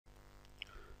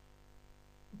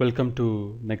Welcome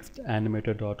to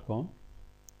nextanimator.com.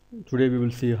 Today we will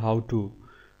see how to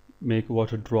make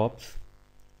water drops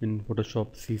in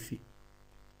Photoshop CC.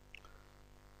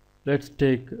 Let's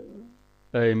take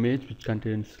an image which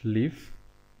contains leaf.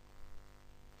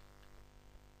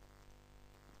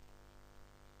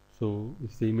 So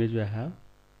it's the image I have.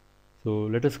 So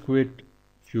let us create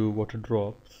few water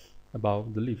drops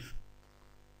above the leaf.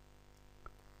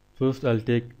 First I'll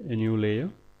take a new layer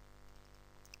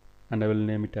and I will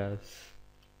name it as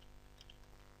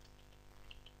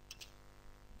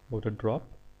water drop.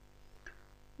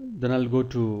 Then I'll go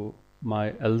to my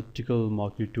elliptical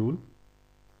marquee tool,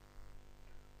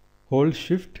 hold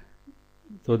shift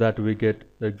so that we get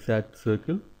the exact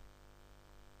circle.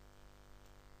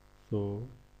 So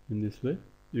in this way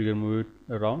you can move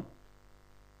it around.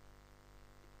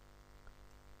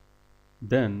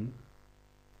 Then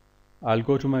I'll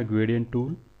go to my gradient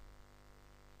tool.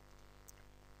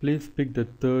 Please pick the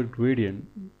third gradient,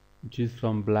 which is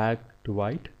from black to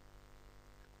white,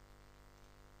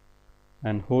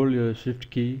 and hold your shift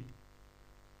key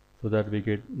so that we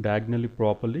get diagonally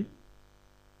properly.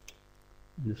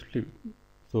 Just flip.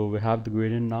 So we have the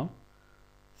gradient now.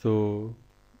 So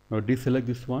now deselect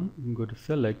this one. You can go to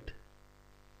select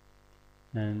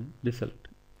and deselect.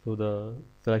 So the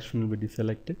selection will be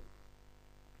deselected.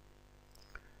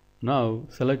 Now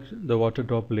select the water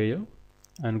drop layer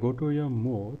and go to your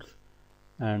modes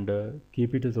and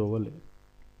keep it as overlay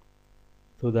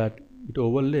so that it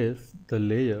overlays the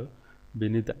layer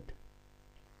beneath that.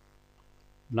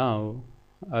 Now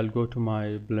I'll go to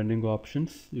my blending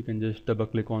options. You can just double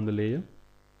click on the layer.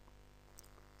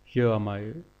 Here are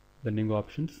my blending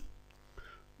options.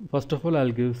 First of all,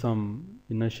 I'll give some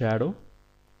inner shadow,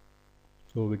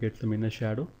 so we get some inner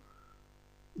shadow.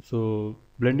 So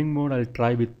blending mode, I'll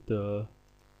try with a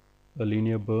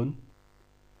linear burn.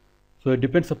 So it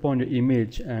depends upon your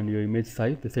image and your image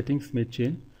size. The settings may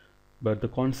change, but the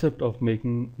concept of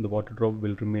making the water drop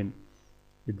will remain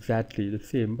exactly the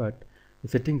same, but the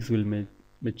settings will may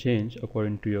change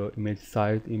according to your image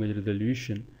size, image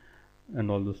resolution,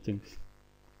 and all those things.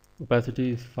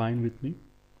 Opacity is fine with me.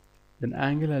 Then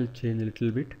angle I'll change a little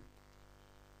bit.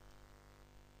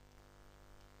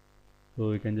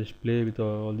 So you can just play with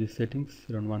all these settings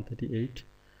around 138,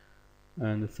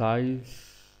 and the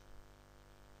size,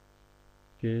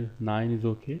 okay, 9 is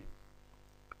okay.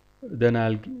 Then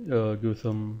I'll give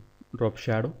some drop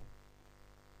shadow.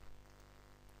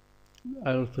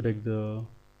 I'll also take the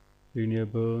linear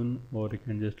burn, or you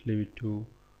can just leave it to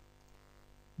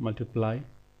multiply,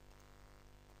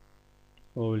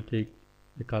 or we'll take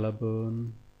the color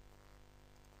burn,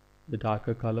 the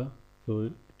darker color, so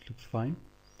it looks fine.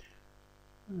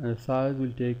 And size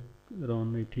will take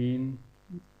around 18,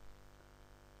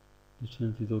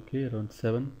 distance is okay, around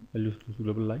 7. I'll use this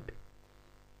global light.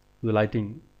 The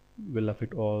lighting will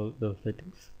affect all the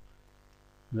settings.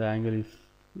 The angle is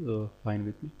fine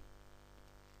with me.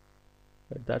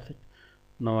 Right, that's it.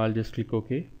 Now I'll just click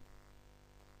OK.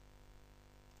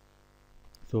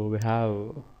 So we have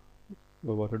a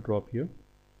water drop here.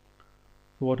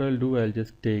 So what I'll do, I'll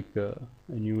just take a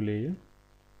new layer.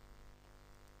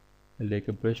 I'll take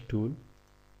a brush tool,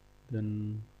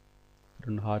 then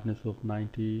around hardness of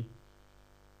 90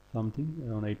 something,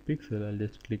 around 8 pixels. I'll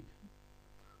just click.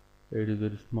 It is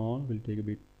very small, we'll take a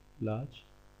bit large,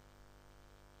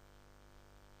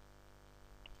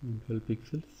 and 12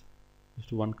 pixels,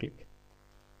 just one click.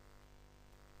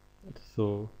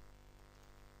 So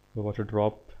the water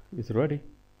drop is ready.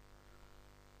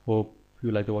 Hope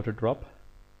you like the water drop.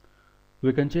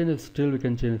 We can change it, still we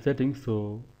can change the settings,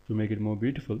 so to make it more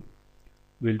beautiful,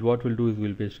 what we'll do is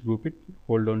we'll just group it,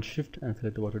 hold down shift and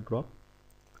select the water drop,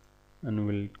 and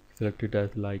we'll select it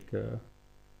as like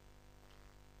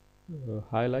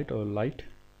highlight or light.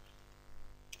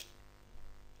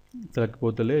 Select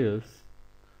both the layers,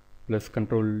 plus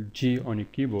Ctrl G on your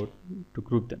keyboard to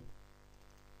group them.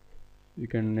 You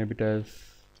can name it as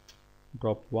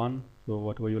drop 1, so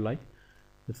whatever you like,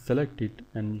 just select it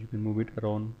and you can move it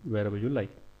around wherever you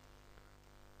like.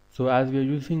 So as we are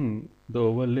using the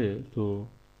overlay, so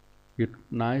it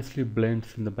nicely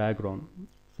blends in the background,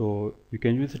 so you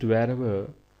can use it wherever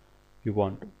you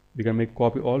want. We can make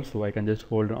copy also. I can just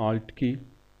hold an Alt key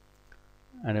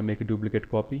and I make a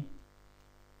duplicate copy.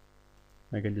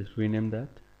 I can just rename that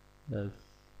as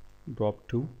drop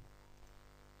 2.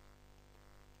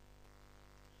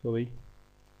 So we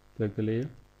select the layer.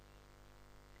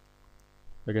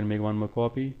 I can make one more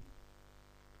copy.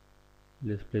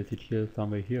 Let's place it here,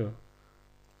 somewhere here.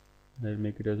 I'll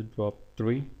make it as drop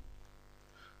 3.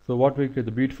 So what we get,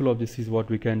 the beautiful of this is what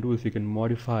we can do is we can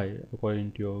modify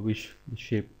according to your wish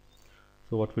shape.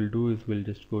 So what we'll do is we'll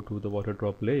just go to the water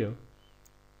drop layer,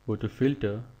 go to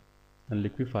filter and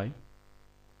liquify.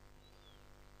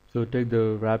 So take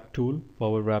the wrap tool,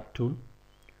 power wrap tool.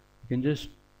 You can just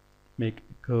make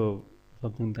a curve,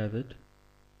 something like that.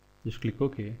 Just click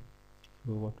OK.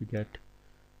 So what we get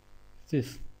is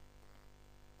this.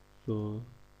 So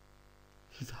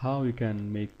this is how you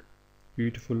can make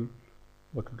beautiful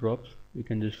water drops. You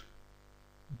can just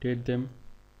rotate them,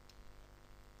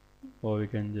 or you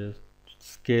can just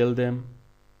scale them.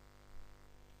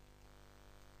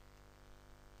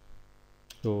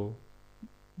 So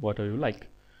whatever you like.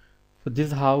 So this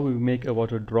is how we make a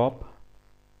water drop.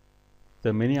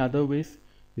 There are many other ways.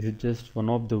 This is just one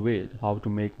of the ways how to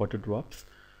make water drops.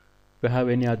 If you have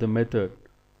any other method,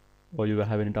 or you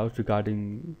have any doubts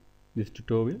regarding this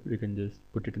tutorial, you can just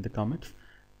put it in the comments.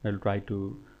 I'll try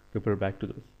to reply back to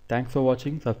those. Thanks for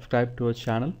watching. Subscribe to our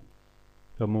channel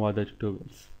for more other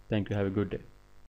tutorials. Thank you. Have a good day.